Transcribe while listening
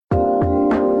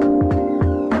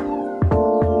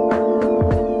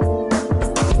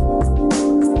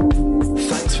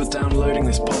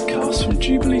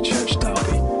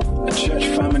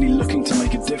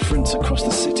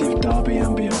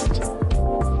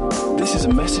is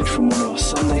a message from one of our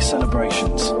Sunday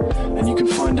celebrations, and you can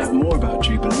find out more about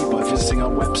Jubilee by visiting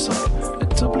our website at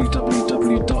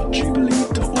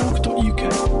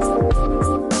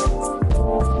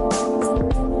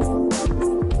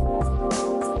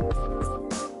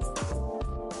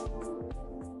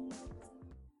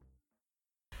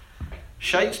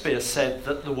Shakespeare said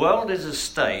that the world is a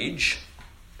stage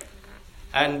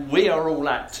and we are all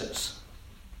actors.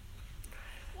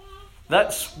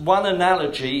 That's one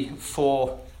analogy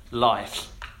for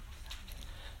life.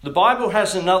 The Bible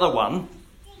has another one,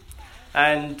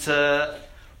 and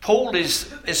Paul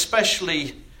is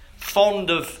especially fond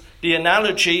of the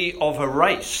analogy of a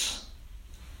race.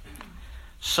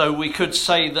 So we could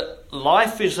say that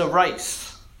life is a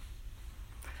race,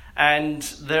 and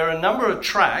there are a number of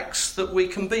tracks that we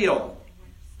can be on.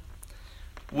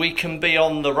 We can be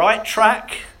on the right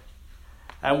track,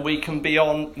 and we can be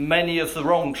on many of the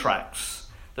wrong tracks.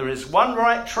 There is one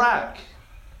right track.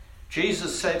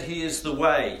 Jesus said he is the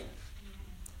way,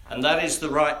 and that is the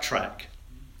right track.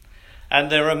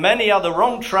 And there are many other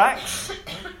wrong tracks,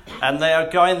 and they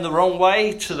are going the wrong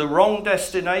way to the wrong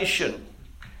destination,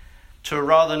 to a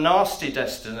rather nasty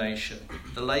destination,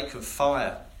 the lake of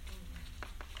fire.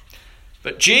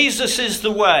 But Jesus is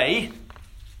the way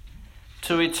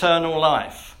to eternal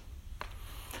life.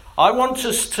 I want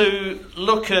us to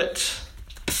look at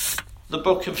the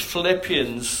book of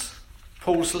Philippians,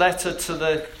 Paul's letter to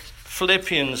the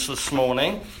Philippians this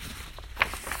morning.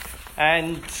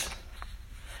 And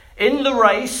in the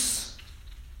race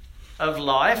of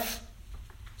life,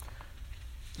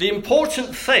 the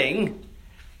important thing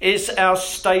is our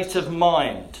state of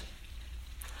mind.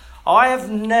 I have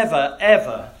never,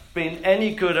 ever been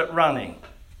any good at running.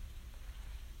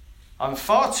 I'm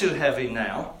far too heavy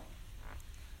now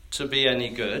to be any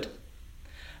good,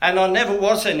 and I never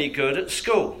was any good at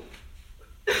school.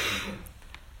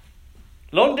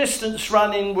 Long distance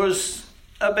running was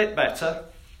a bit better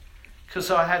because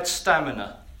I had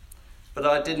stamina, but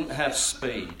I didn't have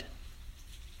speed.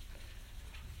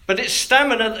 But it's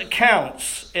stamina that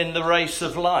counts in the race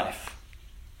of life.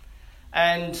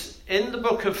 And in the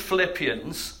book of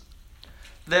Philippians,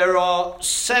 there are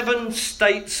 7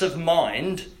 states of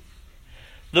mind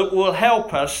that will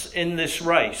help us in this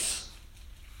race.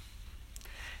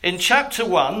 In chapter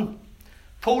 1,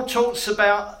 Paul talks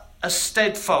about a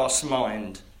steadfast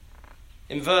mind.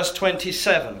 In verse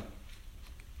 27,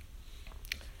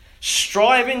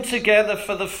 striving together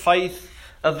for the faith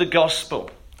of the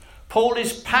gospel. Paul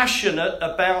is passionate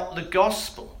about the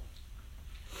gospel,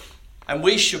 and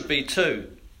we should be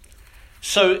too.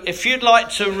 So if you'd like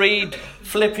to read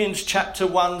Philippians chapter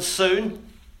 1 soon,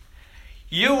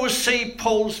 you will see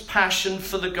Paul's passion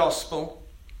for the gospel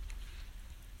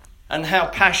and how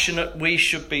passionate we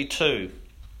should be too.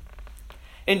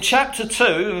 In chapter 2,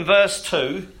 in verse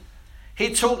 2,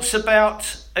 he talks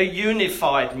about a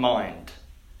unified mind.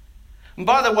 And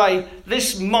by the way,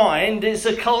 this mind is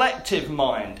a collective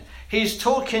mind. He's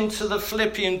talking to the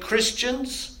Philippian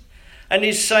Christians, and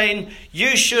he's saying,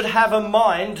 you should have a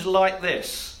mind like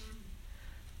this.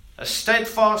 A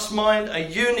steadfast mind, a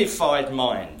unified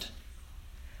mind.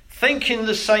 Thinking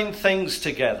the same things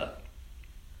together.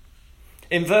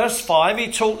 In verse 5,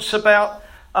 he talks about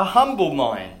a humble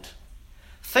mind.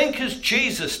 Think as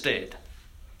Jesus did,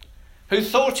 who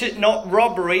thought it not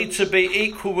robbery to be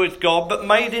equal with God, but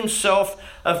made himself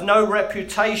of no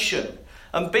reputation,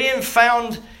 and being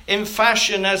found in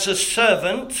fashion as a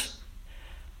servant,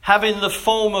 having the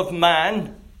form of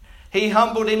man, he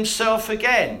humbled himself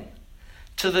again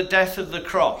to the death of the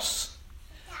cross.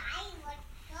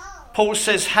 Paul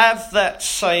says, have that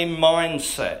same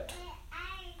mindset.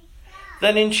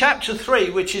 Then in chapter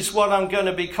 3, which is what I'm going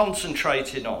to be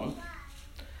concentrating on,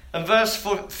 and verse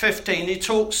 15, he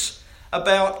talks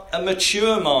about a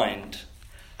mature mind.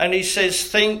 And he says,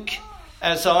 think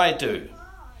as I do.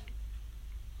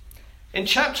 In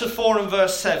chapter 4 and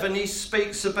verse 7, he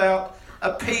speaks about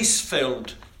a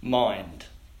peace-filled mind.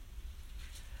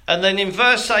 And then in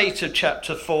verse 8 of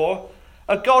chapter 4,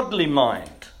 a godly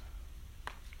mind.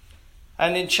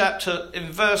 And in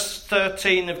verse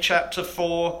 13 of chapter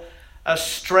 4, a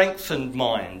strengthened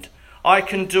mind. I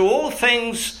can do all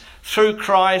things through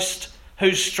Christ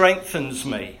who strengthens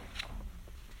me.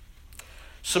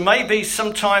 So maybe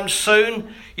sometime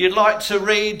soon you'd like to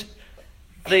read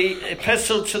the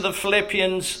epistle to the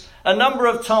Philippians a number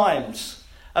of times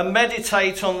and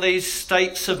meditate on these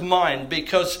states of mind,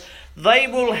 because they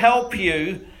will help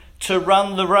you to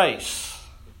run the race.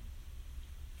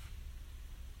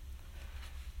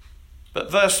 But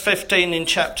verse 15 in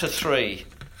chapter 3.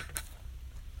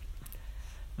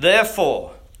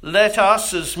 Therefore, let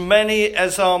us, as many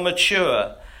as are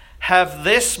mature, have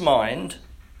this mind,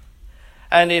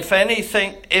 and if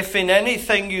in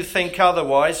anything you think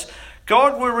otherwise,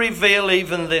 God will reveal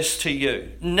even this to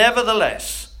you.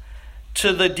 Nevertheless,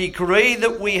 to the degree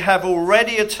that we have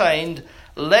already attained,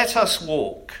 let us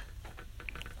walk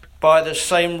by the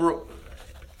same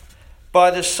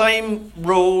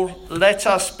rule, let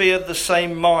us be of the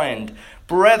same mind.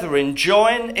 Brethren,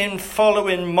 join in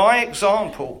following my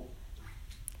example.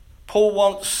 Paul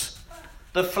wants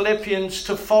the Philippians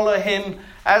to follow him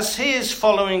as he is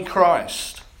following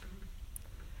Christ.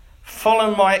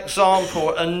 Follow my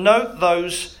example and note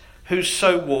those who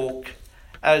so walk,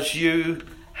 as you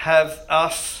have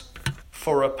us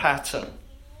for a pattern.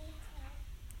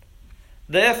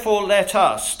 Therefore let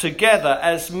us, together,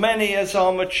 as many as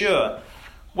are mature.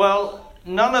 Well,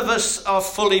 none of us are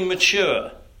fully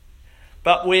mature,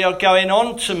 but we are going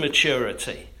on to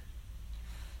maturity.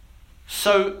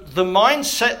 So the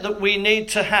mindset that we need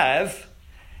to have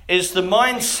is the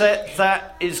mindset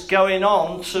that is going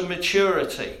on to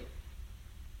maturity.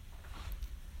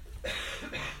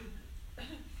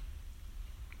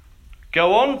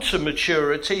 Go on to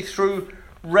maturity through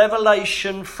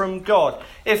revelation from God.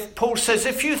 If Paul says,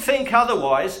 if you think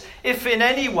otherwise, if in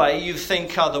any way you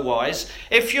think otherwise,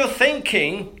 if your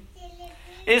thinking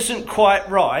isn't quite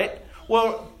right,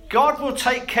 well, God will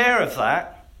take care of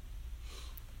that.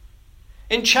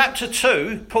 In chapter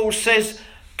 2, Paul says,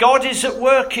 God is at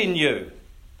work in you.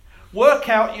 Work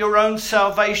out your own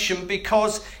salvation,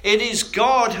 because it is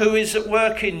God who is at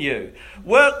work in you.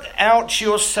 Work out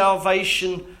your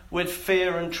salvation with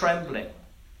fear and trembling.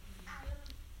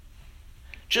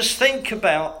 Just think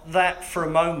about that for a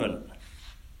moment.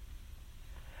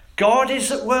 God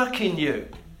is at work in you.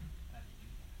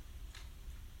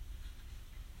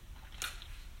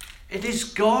 It is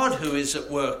God who is at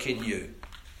work in you.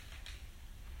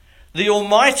 The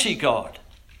Almighty God,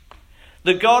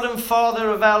 the God and Father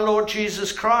of our Lord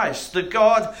Jesus Christ, the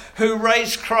God who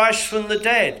raised Christ from the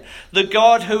dead, the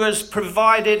God who has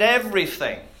provided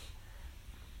everything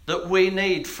that we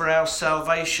need for our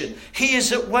salvation. He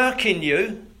is at work in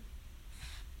you.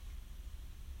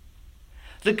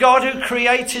 The God who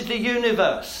created the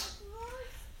universe,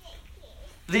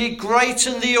 the great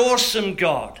and the awesome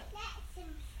God,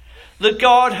 the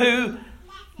God who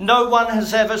no one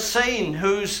has ever seen,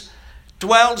 who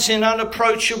dwells in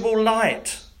unapproachable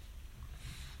light.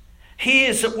 He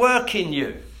is at work in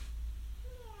you.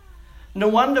 No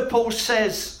wonder Paul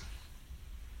says,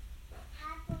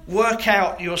 work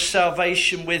out your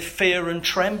salvation with fear and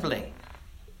trembling.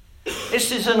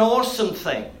 This is an awesome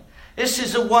thing. This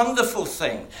is a wonderful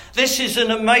thing. This is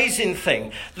an amazing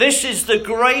thing. This is the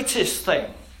greatest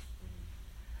thing,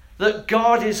 that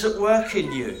God is at work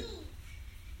in you.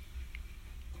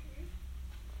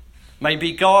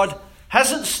 Maybe God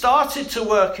hasn't started to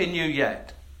work in you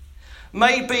yet.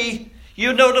 Maybe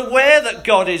you're not aware that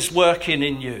God is working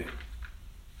in you.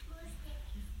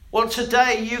 Well,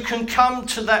 today you can come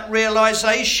to that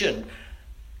realization.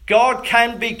 God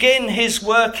can begin his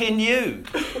work in you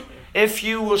if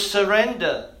you will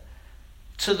surrender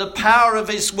to the power of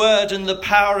his word and the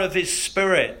power of his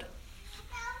spirit,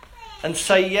 and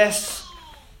say yes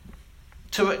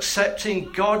to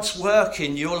accepting God's work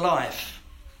in your life.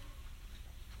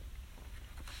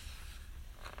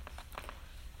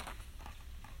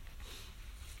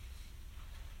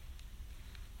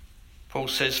 Paul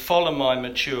says, follow my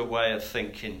mature way of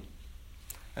thinking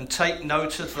and take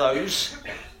note of those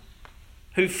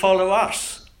who follow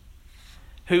us,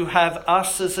 who have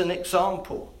us as an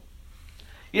example.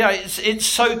 You know, it's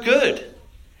so good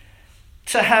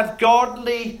to have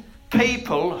godly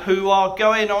people who are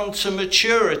going on to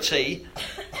maturity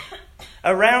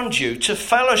around you, to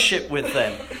fellowship with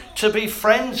them, to be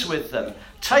friends with them.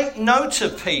 Take note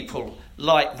of people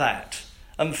like that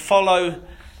and follow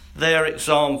their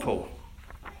example.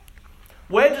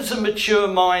 Where does a mature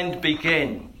mind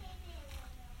begin?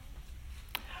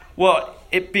 Well,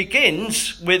 it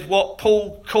begins with what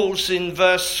Paul calls in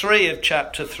verse 3 of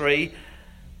chapter 3,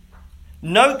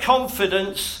 no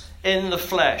confidence in the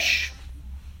flesh.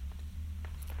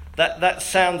 That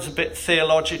sounds a bit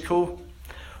theological.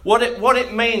 What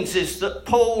it means is that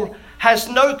Paul has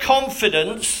no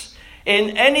confidence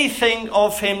in anything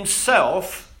of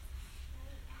himself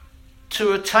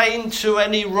to attain to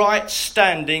any right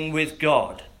standing with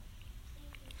God.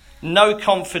 No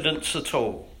confidence at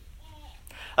all.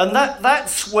 And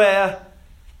that's where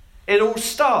it all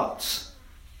starts.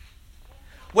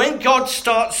 When God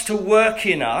starts to work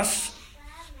in us,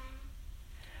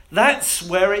 that's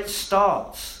where it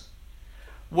starts.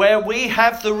 Where we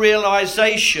have the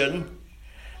realization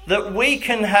that we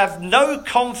can have no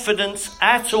confidence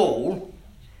at all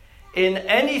in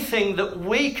anything that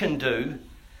we can do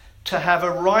to have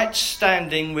a right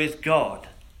standing with God.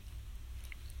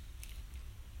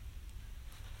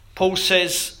 Paul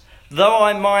says, though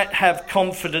I might have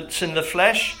confidence in the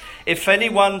flesh, if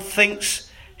anyone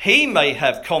thinks he may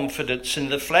have confidence in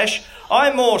the flesh,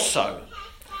 I more so.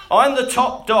 I'm the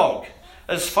top dog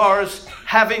as far as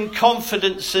having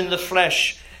confidence in the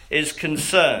flesh is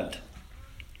concerned.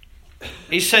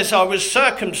 He says, I was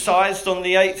circumcised on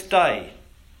the 8th day.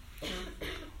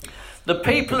 The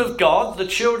people of God, the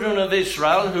children of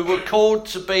Israel, who were called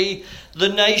to be the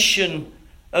nation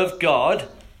of God,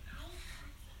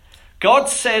 God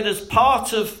said as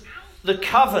part of the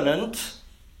covenant,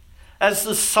 as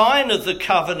the sign of the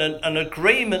covenant and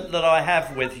agreement that I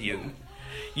have with you,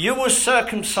 you will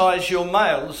circumcise your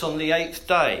males on the 8th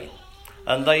day,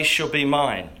 and they shall be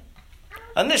mine.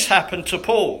 And this happened to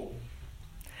Paul.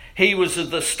 He was of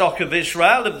the stock of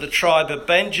Israel, of the tribe of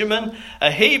Benjamin,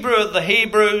 a Hebrew of the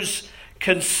Hebrews,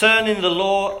 concerning the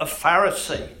law, a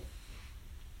Pharisee.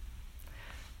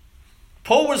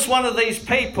 Paul was one of these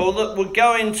people that would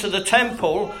go into the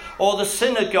temple or the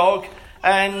synagogue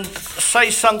and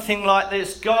say something like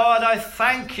this: God, I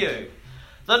thank you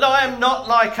that I am not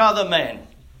like other men,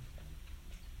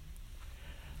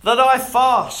 that I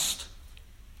fast,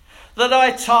 that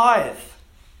I tithe,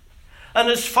 and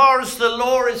as far as the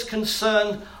law is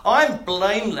concerned, I'm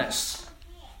blameless.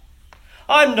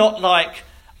 I'm not like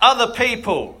other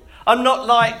people. I'm not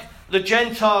like the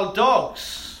Gentile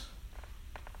dogs.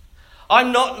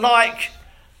 I'm not like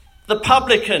the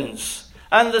publicans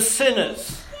and the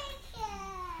sinners.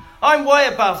 I'm way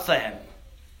above them.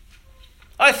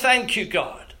 I thank you,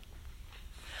 God.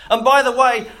 And by the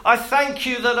way, I thank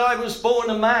you that I was born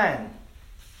a man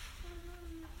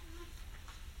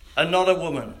and not a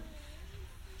woman,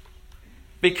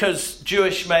 because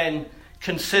Jewish men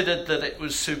considered that it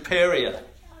was superior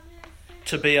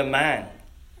to be a man.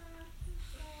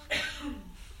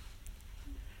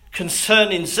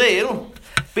 Concerning zeal,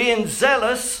 being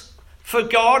zealous for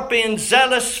God, being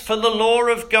zealous for the law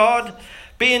of God,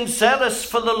 being zealous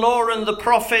for the law and the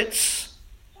prophets,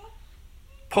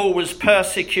 Paul was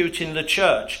persecuting the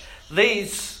church.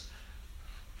 These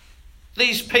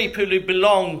people who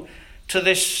belong to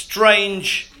this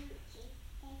strange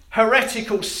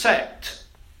heretical sect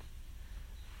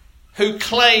who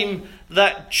claim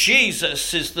that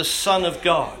Jesus is the Son of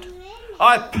God.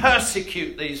 I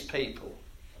persecute these people.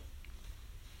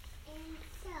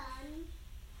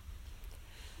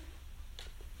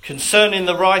 Concerning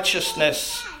the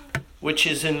righteousness which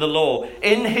is in the law,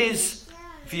 in his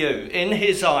view, in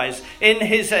his eyes, in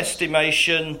his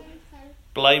estimation,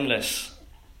 blameless.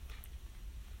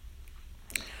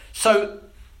 So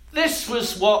this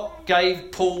was what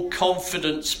gave Paul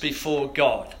confidence before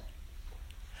God.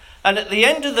 And at the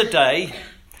end of the day,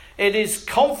 it is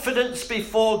confidence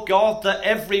before God that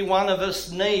every one of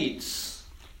us needs.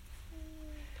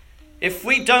 If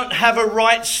we don't have a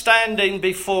right standing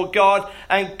before God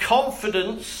and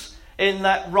confidence in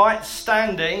that right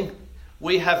standing,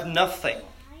 we have nothing.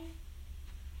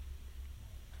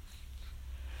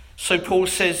 So Paul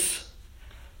says,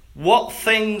 what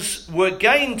things were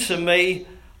gain to me,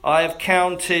 I have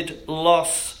counted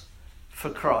loss for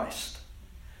Christ.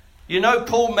 You know,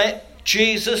 Paul met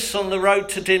Jesus on the road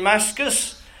to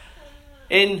Damascus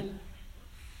in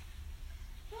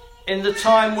the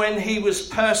time when he was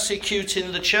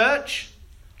persecuting the church.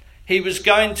 He was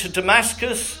going to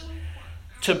Damascus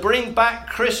to bring back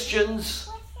Christians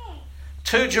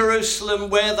to Jerusalem,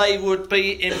 where they would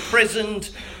be imprisoned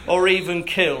or even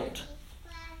killed.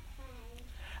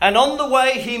 And on the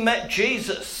way he met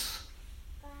Jesus.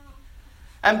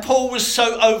 And Paul was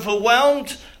so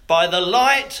overwhelmed by the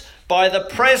light, by the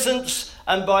presence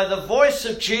and by the voice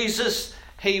of Jesus,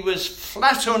 he was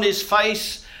flat on his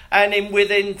face, and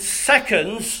within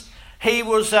seconds he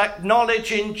was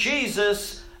acknowledging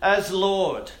Jesus as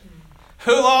Lord.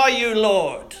 Who are you,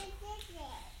 Lord?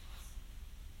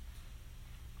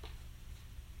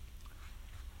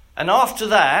 And after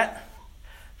that,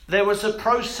 there was a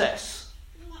process,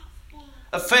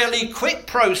 a fairly quick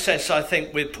process, I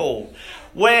think, with Paul,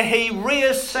 where he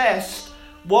reassessed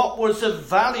what was of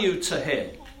value to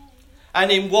him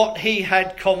and in what he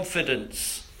had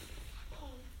confidence.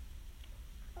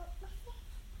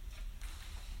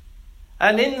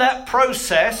 And in that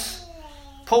process,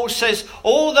 Paul says,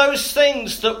 all those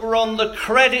things that were on the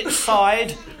credit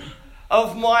side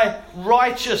of my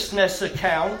righteousness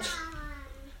account,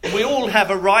 we all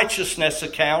have a righteousness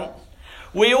account.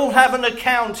 We all have an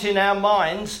account in our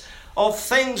minds of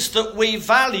things that we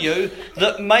value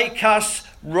that make us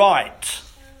right.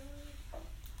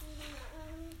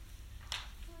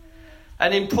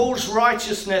 And in Paul's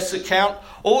righteousness account,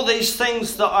 all these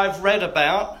things that I've read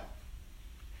about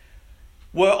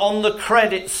were on the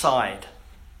credit side.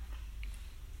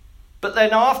 But then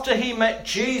after he met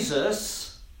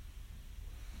Jesus,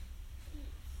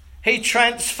 he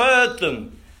transferred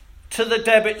them to the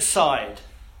debit side.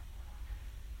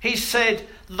 He said,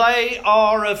 they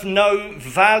are of no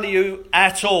value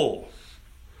at all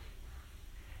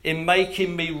in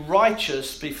making me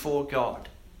righteous before God.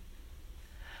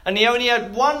 And he only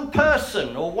had one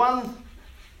person or one...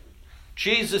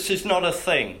 Jesus is not a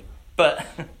thing, but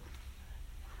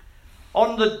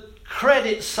on the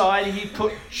credit side he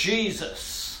put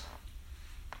Jesus.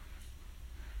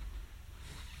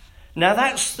 Now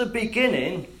that's the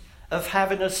beginning of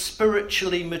having a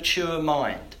spiritually mature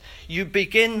mind. You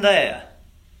begin there,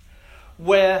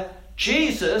 where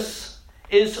Jesus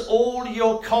is all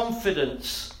your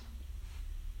confidence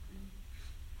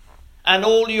and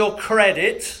all your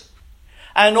credit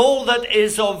and all that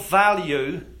is of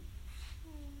value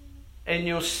in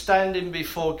your standing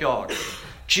before God.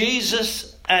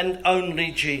 Jesus and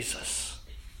only Jesus.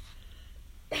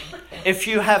 If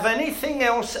you have anything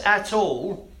else at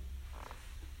all,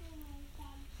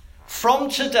 from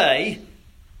today,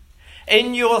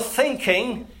 in your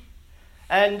thinking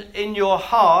and in your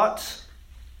heart,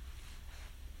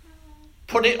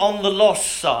 put it on the lost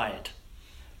side.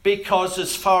 Because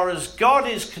as far as God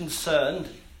is concerned,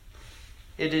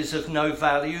 it is of no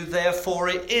value, therefore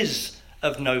it is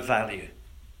of no value.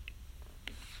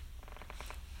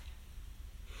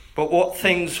 But what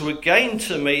things were gain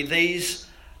to me, these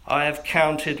I have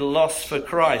counted loss for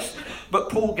Christ. But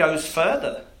Paul goes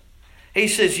further. He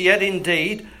says, yet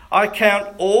indeed I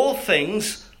count all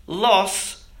things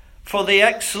loss for the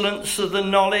excellence of the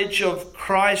knowledge of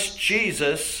Christ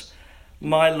Jesus,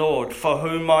 my Lord, for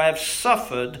whom I have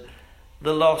suffered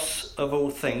the loss of all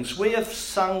things. We have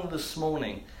sung this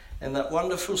morning in that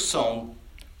wonderful song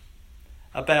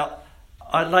about,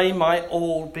 I lay my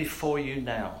all before you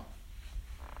now.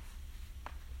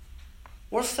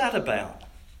 What's that about?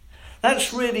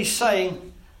 That's really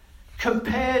saying,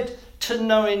 compared to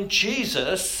knowing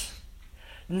Jesus,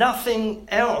 nothing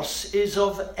else is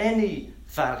of any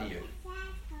value.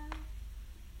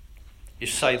 You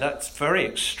say that's very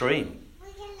extreme.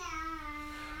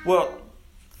 Well,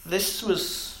 this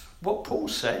was what Paul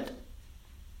said.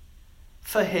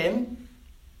 For him,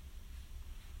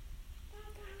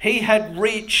 he had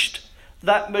reached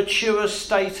that mature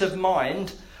state of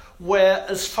mind where,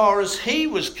 as far as he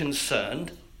was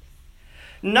concerned,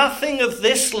 nothing of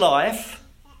this life,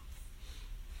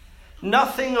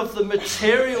 nothing of the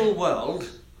material world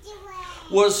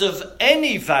was of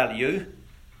any value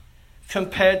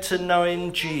compared to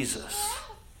knowing Jesus.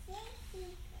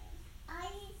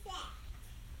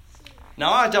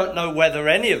 Now, I don't know whether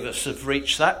any of us have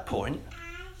reached that point,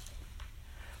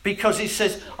 because he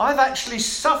says, I've actually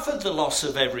suffered the loss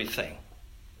of everything.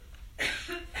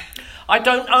 I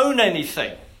don't own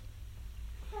anything.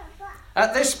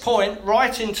 At this point,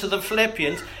 writing to the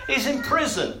Philippians, he's in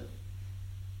prison.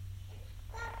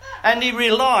 And he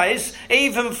relies,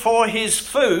 even for his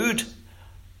food,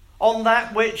 on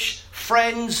that which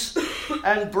friends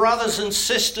and brothers and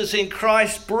sisters in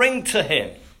Christ bring to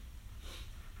him.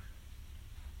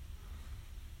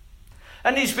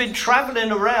 And he's been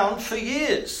travelling around for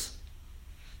years.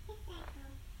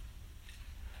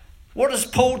 What does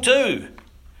Paul do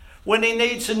when he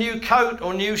needs a new coat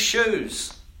or new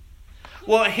shoes?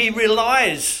 Well, he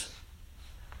relies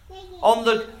on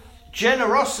the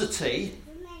generosity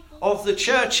of the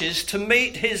churches to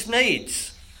meet his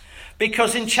needs.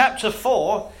 Because in chapter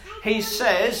 4, he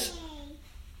says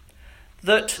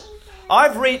that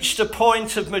I've reached a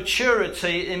point of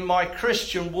maturity in my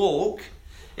Christian walk,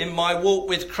 in my walk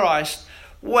with Christ,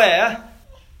 where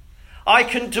I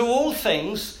can do all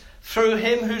things through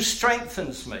him who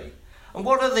strengthens me. And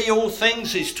what are the all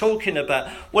things he's talking about?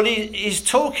 Well, he's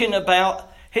talking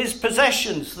about his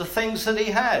possessions, the things that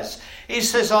he has. He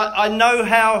says, I know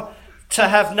how to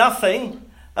have nothing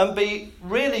and be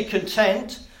really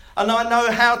content, and I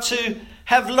know how to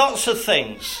have lots of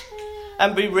things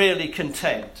and be really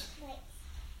content.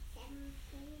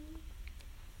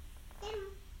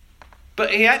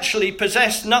 But he actually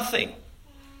possessed nothing,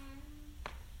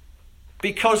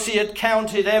 because he had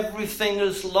counted everything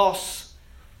as loss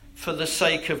for the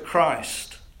sake of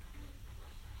Christ,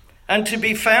 and to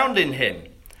be found in him,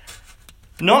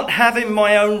 not having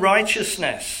my own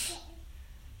righteousness,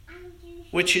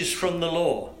 which is from the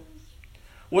law.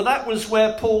 Well, that was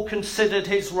where Paul considered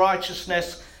his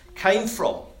righteousness came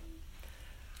from.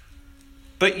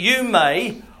 But you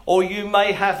may, or you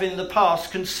may have in the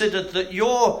past, considered that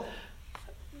your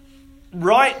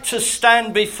right to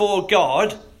stand before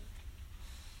God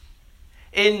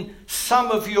in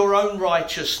some of your own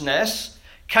righteousness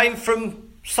came from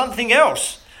something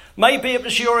else. Maybe it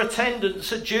was your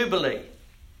attendance at Jubilee.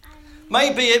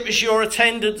 Maybe it was your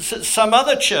attendance at some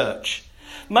other church.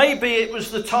 Maybe it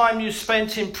was the time you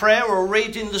spent in prayer or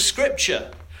reading the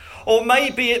scripture. Or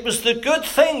maybe it was the good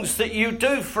things that you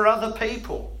do for other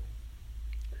people.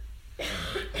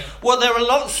 Well, there are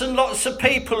lots and lots of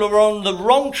people who are on the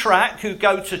wrong track, who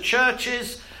go to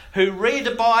churches, who read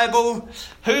a Bible,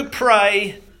 who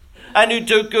pray, and who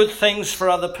do good things for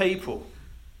other people.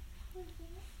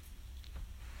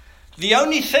 The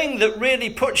only thing that really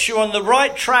puts you on the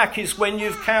right track is when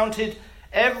you've counted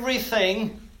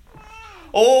everything,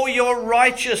 all your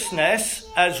righteousness,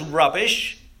 as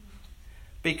rubbish,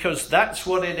 because that's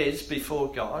what it is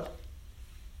before God.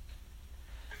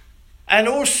 And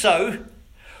also,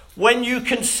 when you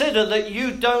consider that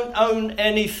you don't own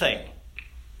anything.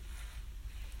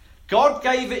 God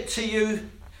gave it to you.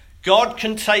 God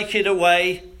can take it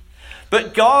away.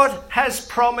 But God has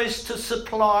promised to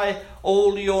supply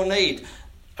all your need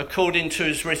according to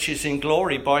his riches in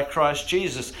glory by Christ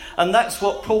Jesus. And that's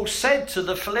what Paul said to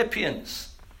the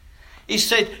Philippians. He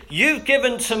said, you've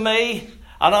given to me,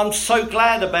 and I'm so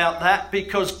glad about that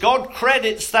because God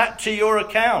credits that to your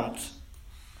account.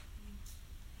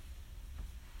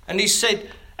 And he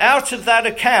said, out of that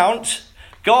account,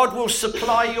 God will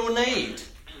supply your need.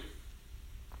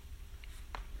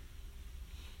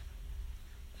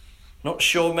 Not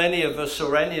sure many of us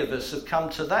or any of us have come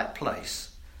to that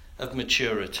place of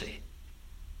maturity.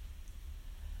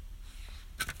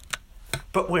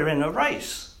 But we're in a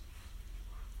race.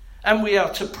 And we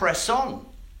are to press on.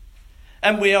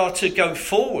 And we are to go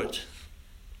forward.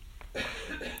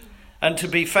 And to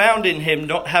be found in him,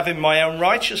 not having my own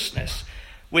righteousness,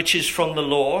 which is from the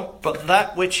law, but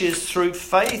that which is through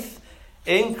faith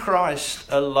in Christ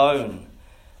alone.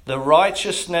 The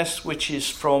righteousness which is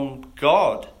from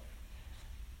God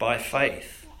by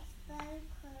faith.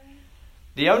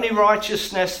 The only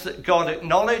righteousness that God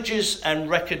acknowledges and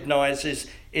recognizes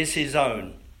is his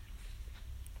own.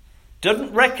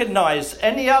 Doesn't recognize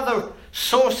any other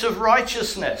source of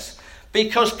righteousness,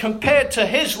 because compared to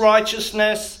his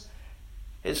righteousness,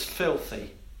 it's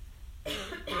filthy.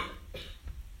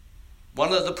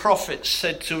 One of the prophets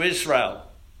said to Israel,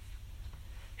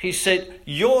 he said,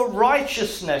 your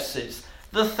righteousnesses,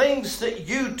 the things that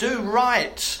you do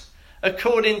right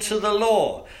according to the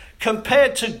law,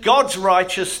 compared to God's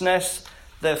righteousness,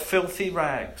 they're filthy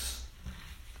rags.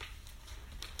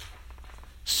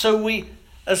 So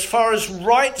as far as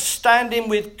right standing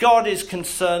with God is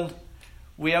concerned,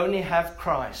 we only have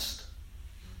Christ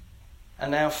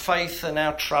and our faith and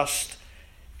our trust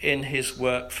in his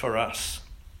work for us.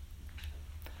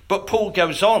 But Paul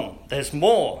goes on, there's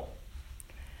more.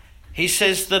 He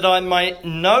says that I might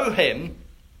know him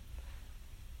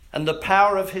and the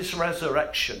power of his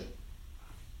resurrection.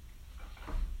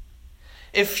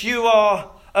 If you are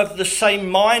of the same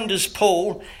mind as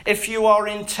Paul, if you are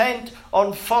intent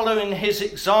on following his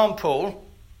example,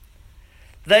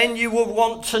 then you will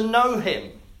want to know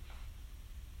him.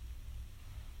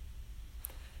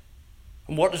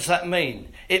 And what does that mean?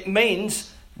 It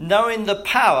means knowing the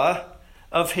power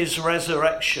of his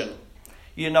resurrection.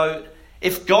 You know,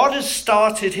 if God has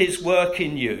started his work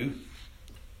in you,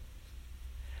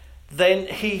 then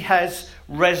he has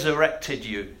resurrected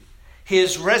you. He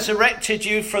has resurrected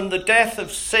you from the death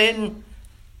of sin,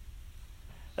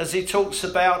 as he talks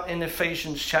about in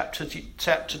Ephesians chapter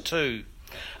 2.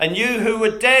 And you who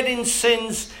were dead in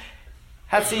sins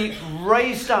has he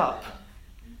raised up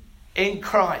in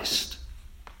Christ.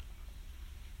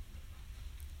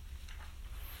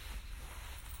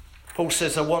 Paul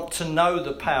says, I want to know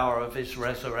the power of his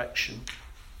resurrection.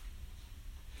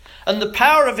 And the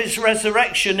power of his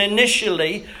resurrection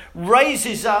initially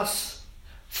raises us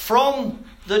from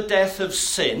the death of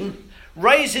sin,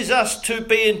 raises us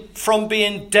from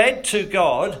being dead to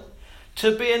God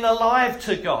to being alive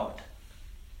to God.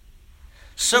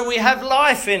 So we have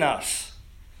life in us.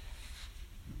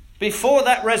 Before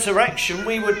that resurrection,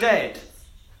 we were dead.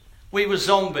 We were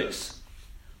zombies.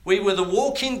 We were the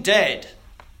walking dead.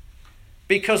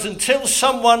 Because until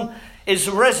someone is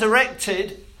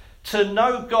resurrected to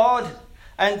know God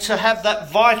and to have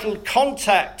that vital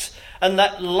contact and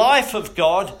that life of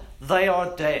God, they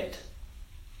are dead.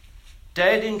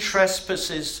 Dead in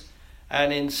trespasses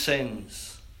and in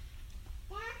sins.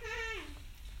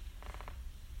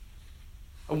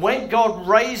 And when God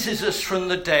raises us from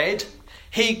the dead,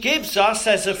 he gives us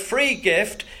as a free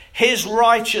gift his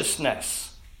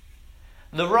righteousness.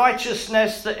 The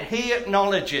righteousness that he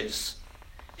acknowledges.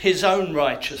 his own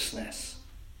righteousness.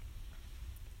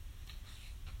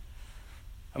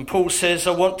 And Paul says,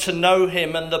 I want to know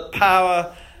him and the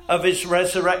power of his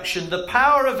resurrection. The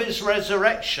power of his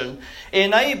resurrection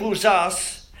enables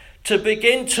us to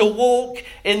begin to walk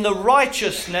in the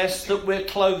righteousness that we're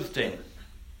clothed in.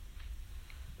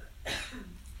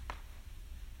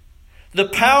 The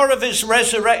power of his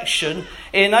resurrection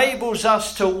enables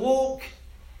us to walk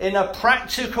in a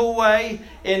practical way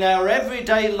in our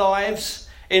everyday lives,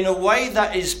 in a way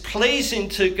that is pleasing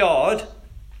to God.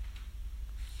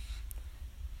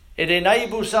 It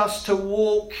enables us to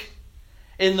walk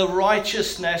in the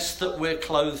righteousness that we're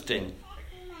clothed in.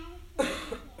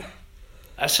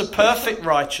 That's a perfect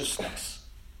righteousness.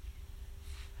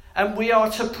 And we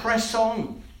are to press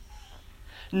on.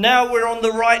 Now we're on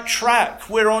the right track.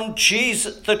 We're on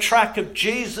Jesus, the track of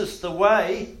Jesus, the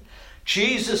way.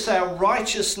 Jesus, our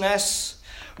righteousness.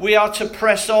 We are to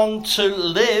press on to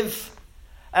live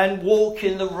and walk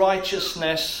in the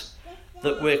righteousness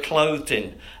that we're clothed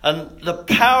in. And the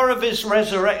power of his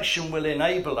resurrection will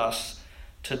enable us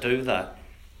to do that.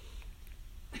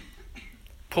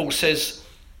 Paul says,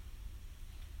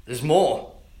 there's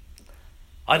more.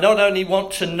 I not only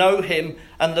want to know him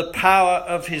and the power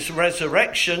of his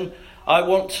resurrection, I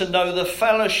want to know the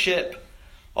fellowship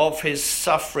of his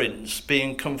sufferings,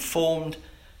 being conformed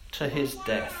to his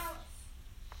death.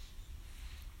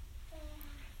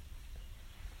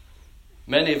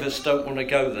 Many of us don't want to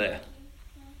go there.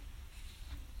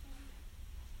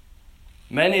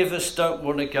 Many of us don't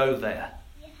want to go there.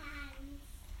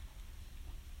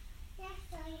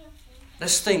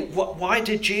 Let's think, why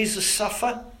did Jesus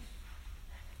suffer?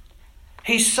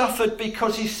 He suffered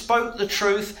because he spoke the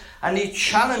truth and he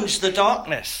challenged the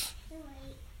darkness.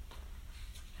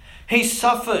 He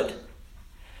suffered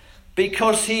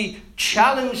because he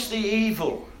challenged the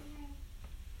evil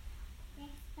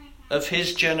of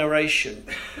his generation.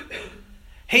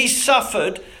 He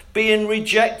suffered being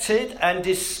rejected and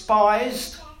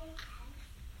despised.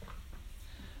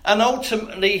 And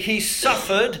ultimately he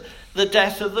suffered the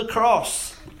death of the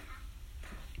cross.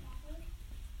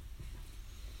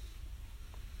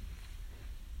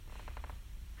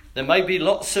 There may be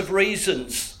lots of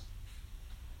reasons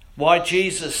why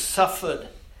Jesus suffered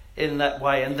in that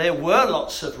way, and there were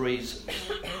lots of reasons.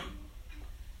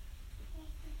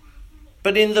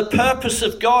 But in the purpose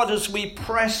of God, as we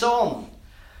press on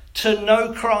to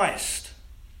know Christ,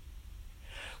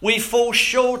 we fall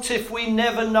short if we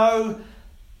never know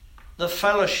the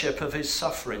fellowship of his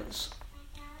sufferings.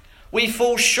 We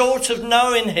fall short of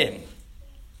knowing him.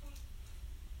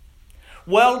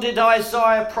 Well did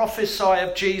Isaiah prophesy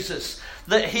of Jesus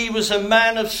that he was a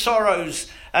man of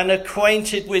sorrows and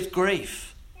acquainted with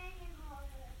grief.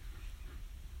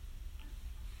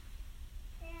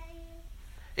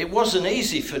 It wasn't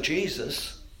easy for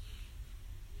Jesus.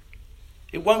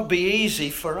 It won't be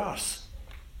easy for us.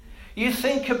 You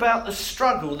think about the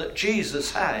struggle that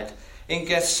Jesus had in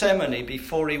Gethsemane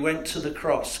before he went to the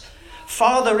cross.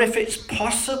 Father, if it's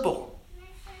possible.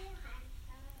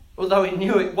 Although he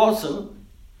knew it wasn't.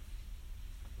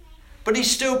 But he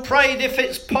still prayed, if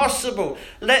it's possible,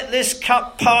 let this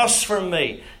cup pass from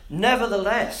me.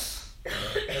 Nevertheless,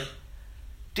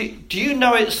 do you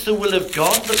know it's the will of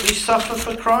God that we suffer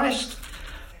for Christ?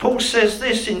 Paul says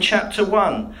this in chapter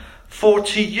 1. For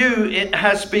to you it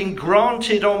has been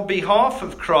granted on behalf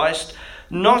of Christ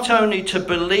not only to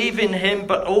believe in him,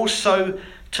 but also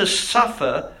to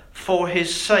suffer for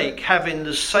his sake, having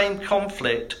the same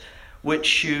conflict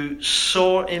which you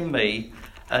saw in me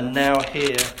and now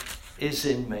here is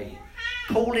in me.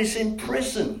 Paul is in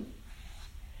prison.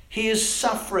 He is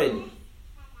suffering.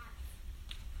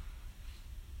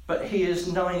 But he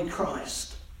is knowing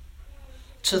Christ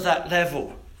to that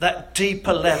level, that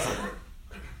deeper level.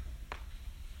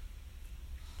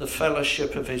 The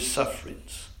fellowship of his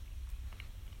sufferings.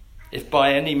 If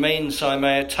by any means I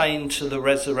may attain to the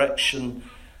resurrection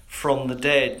from the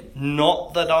dead,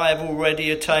 not that I have already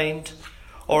attained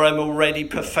or am already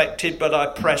perfected, but I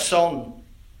press on.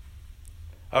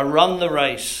 I run the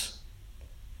race.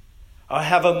 I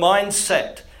have a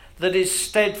mindset that is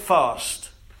steadfast,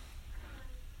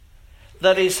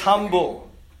 that is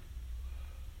humble,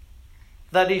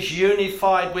 that is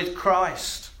unified with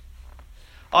Christ.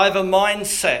 I have a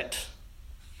mindset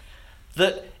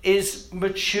that is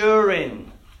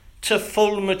maturing to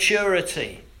full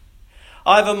maturity.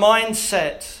 I have a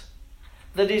mindset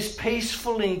that is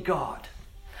peaceful in God.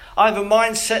 I have a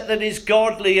mindset that is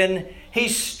godly and he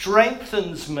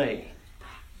strengthens me.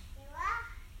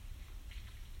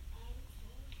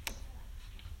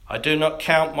 I do not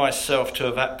count myself to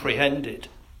have apprehended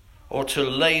or to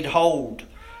laid hold,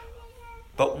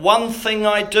 But one thing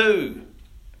I do,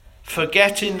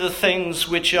 forgetting the things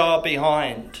which are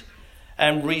behind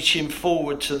and reaching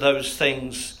forward to those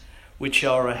things which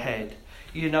are ahead.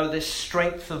 You know, this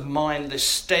strength of mind, this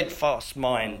steadfast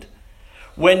mind.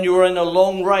 When you're in a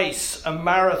long race, a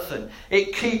marathon,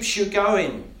 it keeps you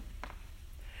going.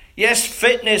 Yes,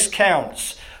 fitness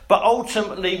counts, but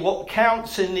ultimately what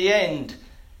counts in the end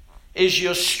is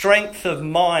your strength of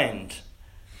mind.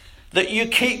 That you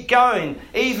keep going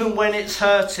even when it's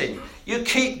hurting. You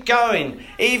keep going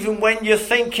even when you're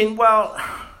thinking, well,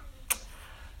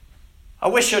 I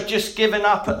wish I'd just given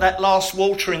up at that last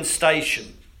watering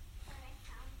station.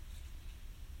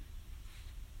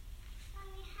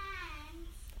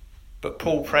 But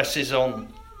Paul presses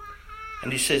on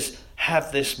and he says,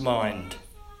 have this mind.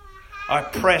 I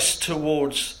press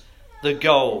towards the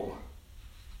goal,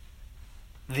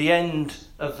 the end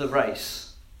of the race,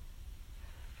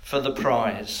 for the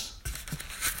prize.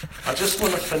 I just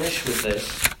want to finish with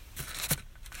this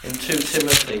in 2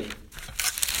 Timothy.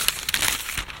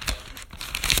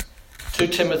 2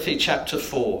 Timothy chapter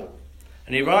 4.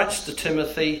 And he writes to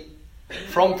Timothy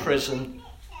from prison,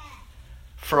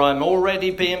 for I am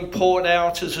already being poured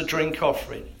out as a drink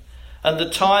offering, and the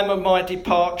time of my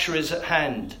departure is at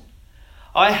hand.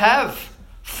 I have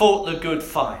fought the good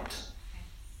fight.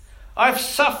 I've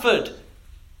suffered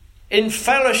in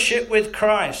fellowship with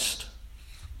Christ.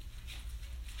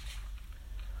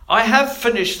 I have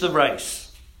finished the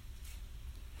race.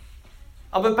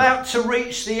 I'm about to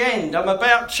reach the end. I'm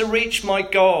about to reach my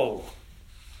goal.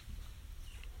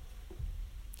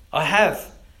 I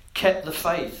have kept the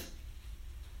faith.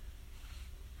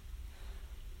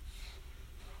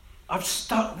 I've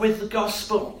stuck with the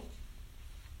gospel.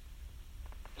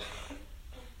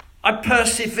 I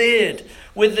persevered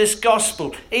with this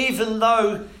gospel, even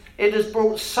though it has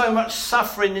brought so much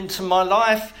suffering into my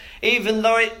life, even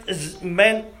though it has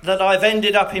meant that I've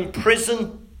ended up in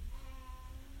prison.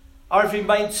 I've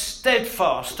remained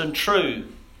steadfast and true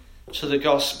to the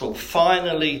gospel.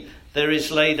 Finally, there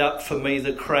is laid up for me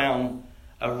the crown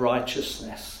of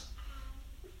righteousness.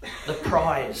 The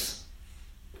prize.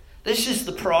 This is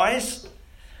the prize.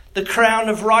 The crown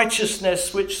of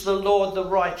righteousness which the Lord, the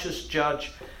righteous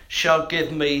judge, shall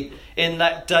give me in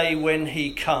that day when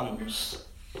he comes.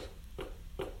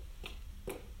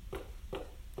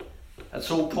 That's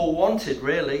all Paul wanted,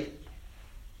 really,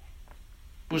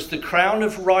 was the crown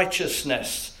of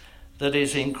righteousness that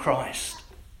is in Christ.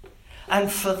 And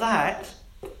for that,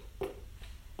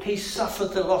 he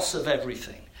suffered the loss of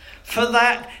everything. For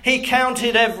that, he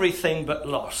counted everything but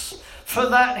loss. For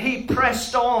that, he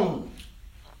pressed on,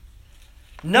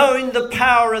 knowing the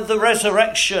power of the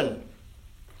resurrection,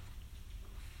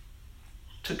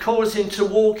 to cause him to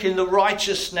walk in the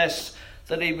righteousness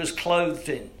that he was clothed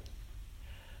in.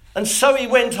 And so he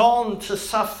went on to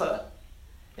suffer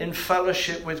in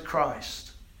fellowship with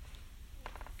Christ.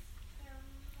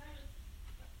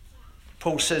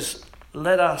 Paul says,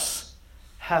 let us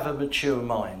have a mature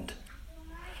mind.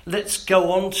 Let's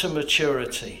go on to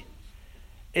maturity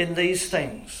in these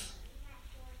things.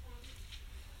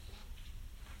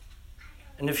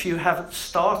 And if you haven't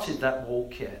started that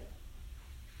walk yet,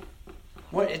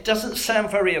 well, it doesn't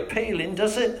sound very appealing,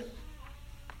 does it?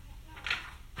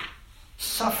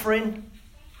 Suffering.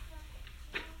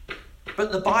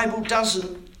 But the Bible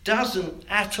doesn't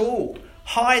at all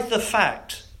hide the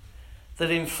fact that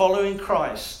in following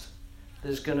Christ,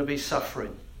 there's going to be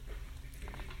suffering.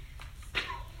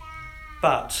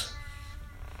 But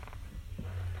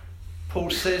Paul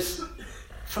says,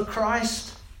 for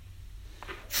Christ,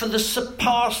 for the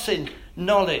surpassing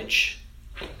knowledge,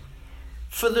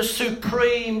 for the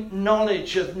supreme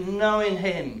knowledge of knowing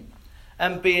him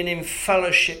and being in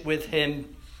fellowship with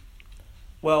him,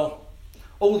 well,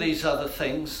 all these other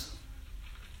things,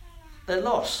 they're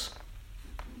lost.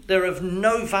 They're of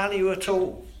no value at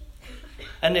all.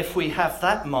 And if we have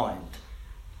that mind,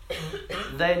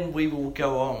 then we will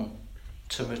go on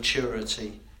to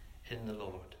maturity in the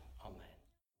Lord.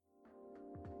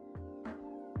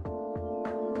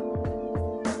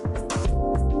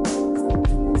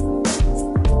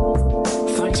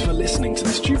 Thanks for listening to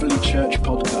this Jubilee Church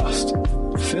podcast.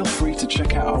 Feel free to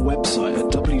check out our website at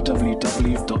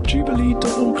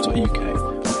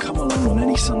www.jubilee.org.uk or come along on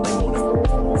any Sunday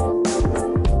morning.